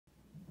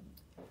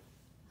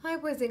Hi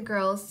boys and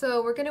girls,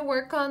 so we're going to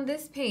work on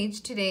this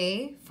page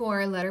today for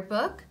our letter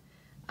book.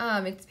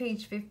 It's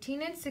page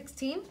 15 and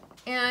 16,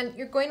 and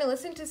you're going to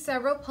listen to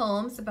several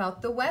poems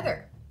about the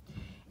weather.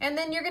 And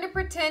then you're going to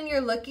pretend you're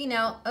looking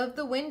out of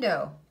the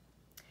window.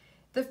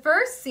 The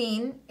first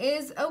scene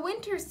is a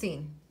winter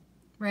scene,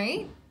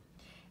 right?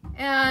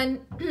 And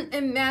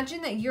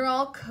imagine that you're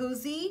all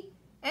cozy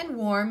and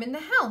warm in the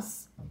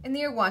house, and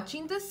you're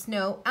watching the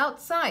snow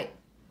outside.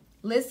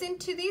 Listen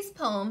to these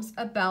poems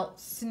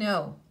about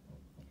snow.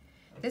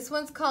 This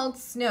one's called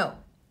Snow.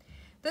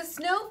 The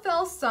snow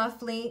fell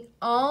softly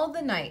all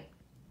the night.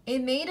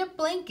 It made a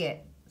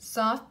blanket,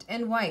 soft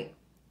and white.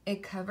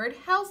 It covered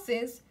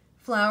houses,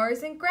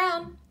 flowers, and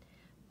ground,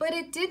 but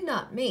it did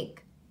not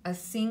make a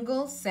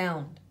single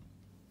sound.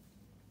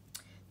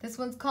 This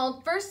one's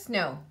called First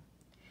Snow.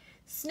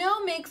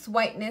 Snow makes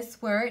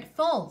whiteness where it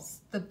falls.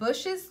 The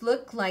bushes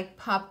look like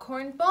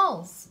popcorn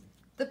balls.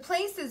 The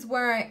places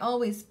where I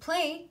always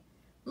play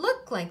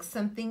look like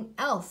something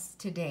else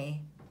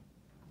today.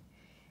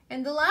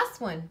 And the last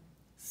one,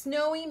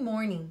 Snowy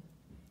Morning.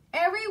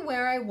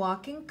 Everywhere I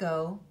walk and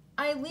go,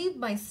 I leave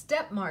my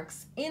step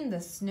marks in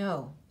the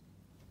snow.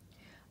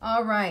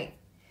 All right,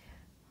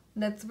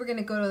 we're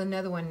gonna go to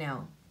another one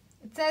now.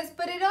 It says,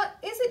 but it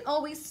isn't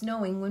always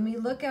snowing when we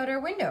look out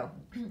our window.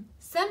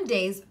 Some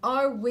days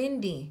are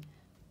windy.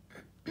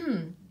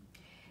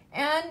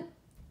 And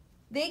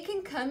they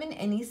can come in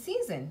any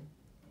season.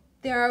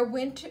 There are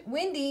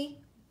windy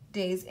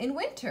days in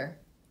winter.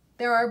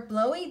 There are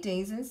blowy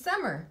days in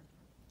summer.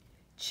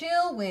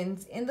 Chill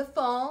winds in the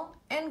fall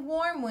and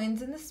warm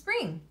winds in the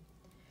spring.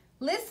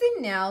 Listen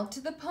now to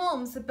the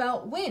poems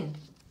about wind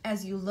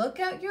as you look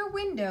out your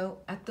window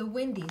at the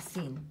windy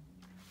scene.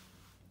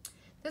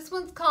 This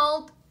one's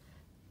called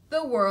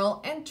The Whirl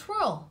and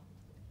Twirl.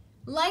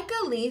 Like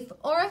a leaf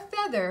or a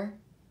feather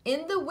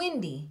in the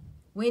windy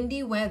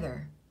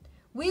weather,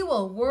 we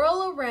will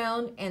whirl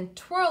around and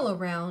twirl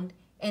around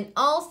and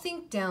all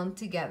sink down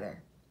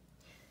together.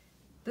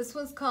 This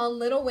one's called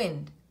Little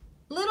Wind.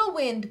 Little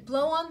wind,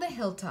 blow on the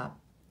hilltop.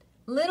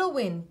 Little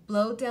wind,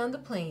 blow down the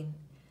plain.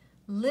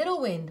 Little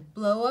wind,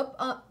 blow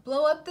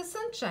up the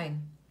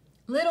sunshine.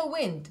 Little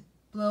wind,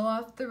 blow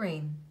off the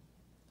rain.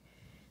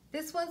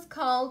 This one's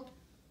called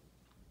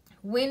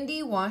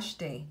Windy Wash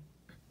Day.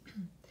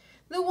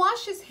 The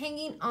wash is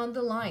hanging on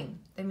the line.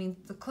 That means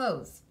the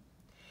clothes.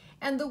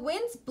 And the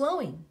wind's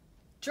blowing.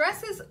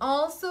 Dresses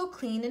all so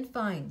clean and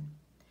fine.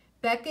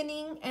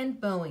 Beckoning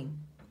and bowing.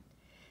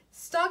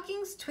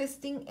 Stockings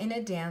twisting in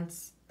a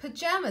dance.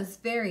 Pajamas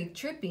very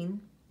tripping,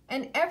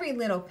 and every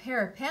little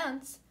pair of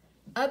pants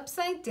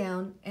upside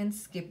down and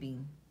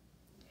skipping.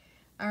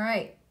 All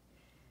right,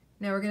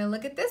 now we're going to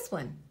look at this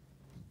one.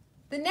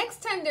 The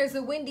next time there's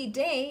a windy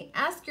day,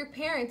 ask your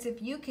parents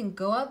if you can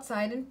go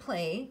outside and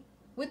play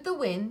with the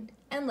wind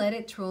and let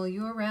it twirl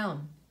you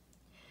around.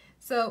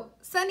 So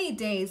sunny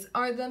days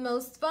are the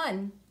most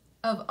fun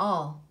of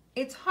all.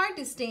 It's hard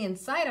to stay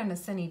inside on a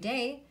sunny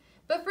day,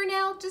 but for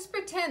now, just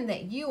pretend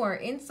that you are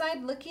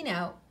inside looking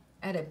out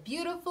at a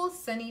beautiful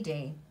sunny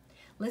day.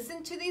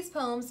 Listen to these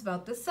poems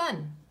about the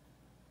sun.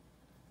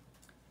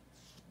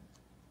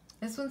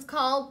 This one's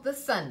called The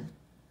Sun.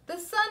 The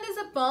sun is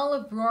a ball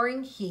of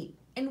roaring heat,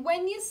 and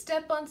when you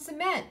step on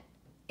cement,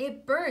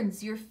 it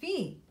burns your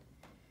feet.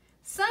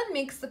 Sun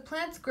makes the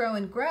plants grow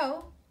and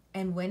grow,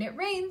 and when it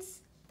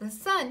rains, the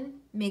sun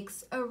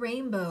makes a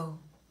rainbow.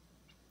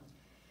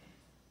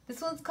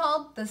 This one's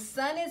called The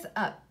Sun is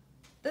Up.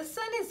 The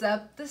sun is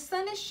up, the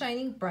sun is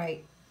shining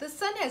bright. The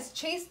sun has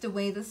chased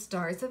away the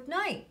stars of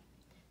night.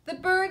 The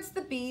birds,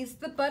 the bees,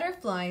 the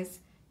butterflies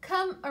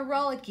come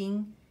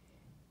a-rollicking,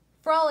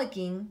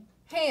 frolicking,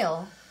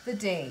 hail the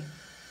day.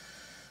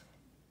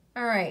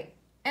 All right,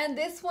 and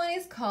this one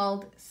is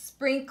called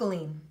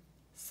Sprinkling.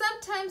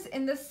 Sometimes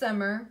in the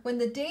summer, when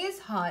the day is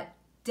hot,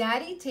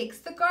 Daddy takes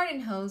the garden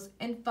hose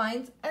and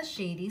finds a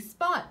shady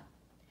spot.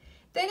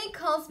 Then he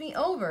calls me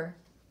over,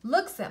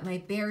 looks at my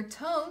bare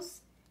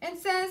toes, and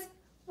says,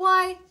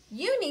 "Why,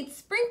 you need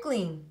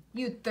sprinkling,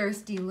 you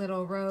thirsty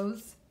little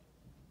rose."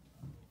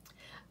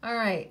 All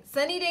right,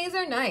 sunny days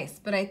are nice,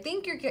 but I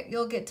think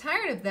you'll get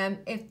tired of them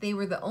if they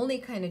were the only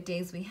kind of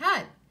days we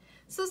had.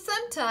 So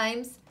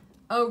sometimes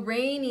a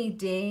rainy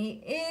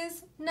day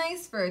is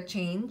nice for a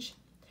change.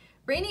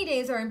 Rainy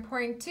days are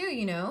important too,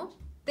 you know.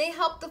 They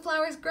help the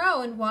flowers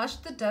grow and wash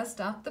the dust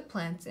off the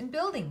plants and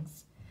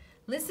buildings.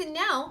 Listen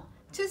now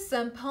to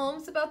some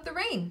poems about the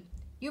rain.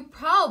 You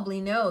probably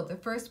know the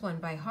first one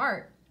by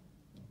heart.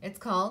 It's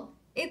called,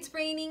 It's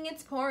Raining,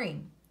 It's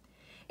Pouring.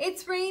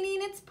 It's raining,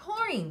 it's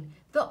pouring.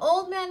 The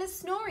old man is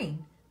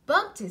snoring.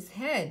 Bumped his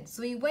head,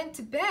 so he went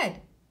to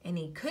bed, and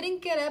he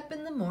couldn't get up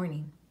in the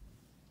morning.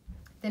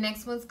 The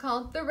next one's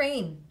called The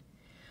Rain.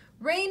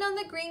 Rain on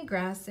the green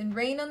grass, and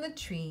rain on the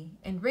tree,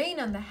 and rain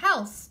on the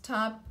house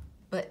top,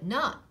 but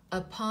not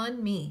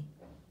upon me.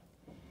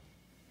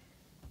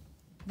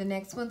 The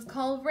next one's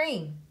called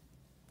Rain.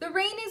 The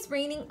rain is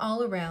raining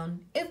all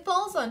around. It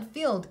falls on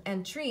field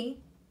and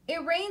tree.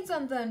 It rains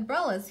on the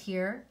umbrellas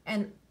here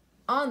and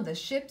on the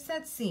ships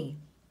at sea.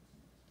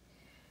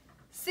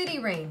 City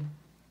rain.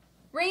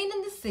 Rain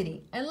in the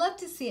city, I love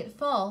to see it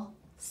fall,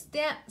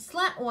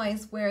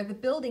 slantwise where the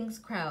buildings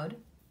crowd,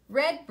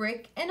 red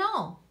brick and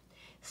all.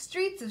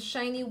 Streets of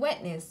shiny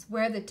wetness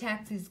where the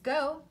taxis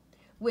go,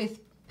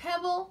 with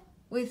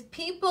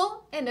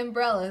people and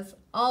umbrellas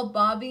all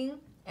bobbing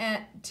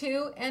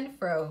to and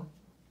fro.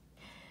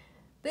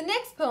 The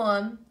next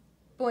poem,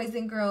 Boys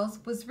and Girls,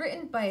 was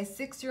written by a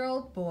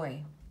 6-year-old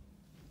boy.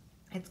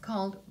 It's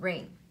called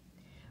Rain.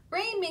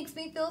 Rain makes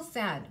me feel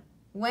sad,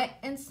 wet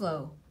and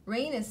slow.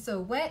 Rain is so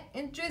wet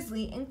and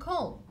drizzly and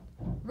cold.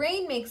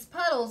 Rain makes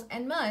puddles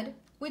and mud,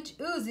 which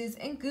oozes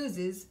and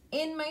goozes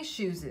in my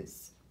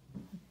shoeses.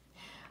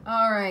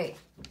 All right,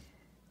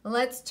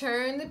 let's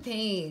turn the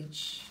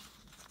page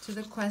to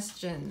the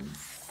questions.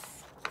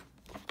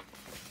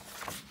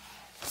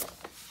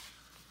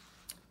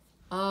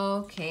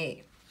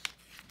 Okay.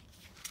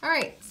 All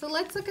right, so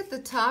let's look at the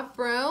top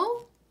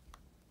row,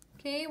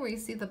 okay, where you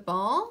see the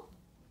ball.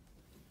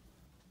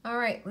 All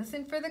right,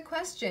 listen for the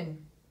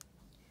question.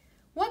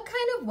 What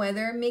kind of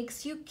weather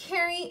makes you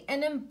carry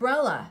an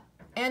umbrella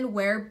and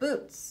wear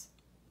boots?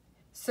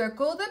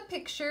 Circle the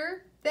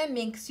picture that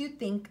makes you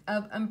think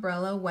of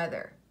umbrella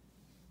weather.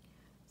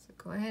 So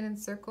go ahead and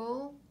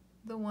circle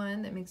the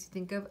one that makes you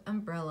think of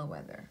umbrella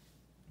weather.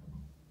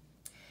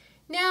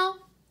 Now,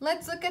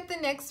 let's look at the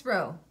next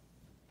row,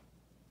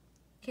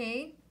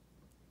 okay,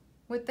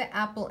 with the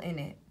apple in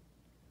it.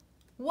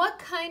 What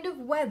kind of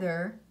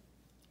weather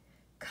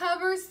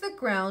covers the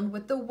ground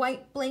with the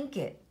white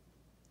blanket,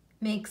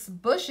 makes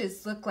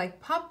bushes look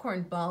like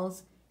popcorn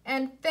balls,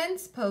 and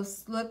fence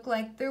posts look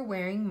like they're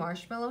wearing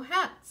marshmallow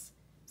hats?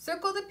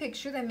 Circle the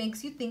picture that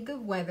makes you think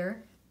of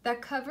weather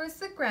that covers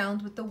the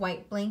ground with the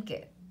white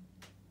blanket.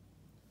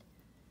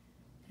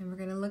 And we're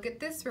going to look at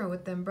this row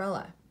with the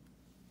umbrella.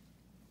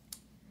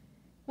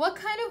 What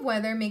kind of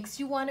weather makes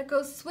you want to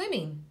go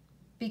swimming?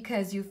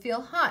 Because you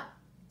feel hot.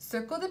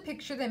 Circle the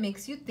picture that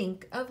makes you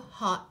think of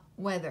hot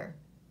weather.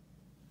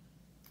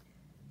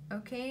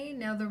 Okay,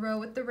 now the row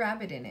with the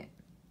rabbit in it.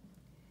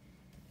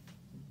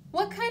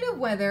 What kind of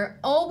weather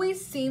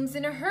always seems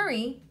in a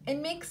hurry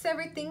and makes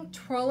everything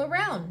twirl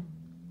around?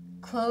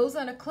 Clothes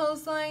on a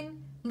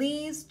clothesline,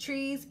 leaves,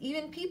 trees,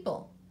 even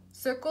people.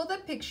 Circle the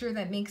picture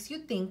that makes you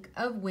think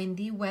of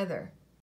windy weather.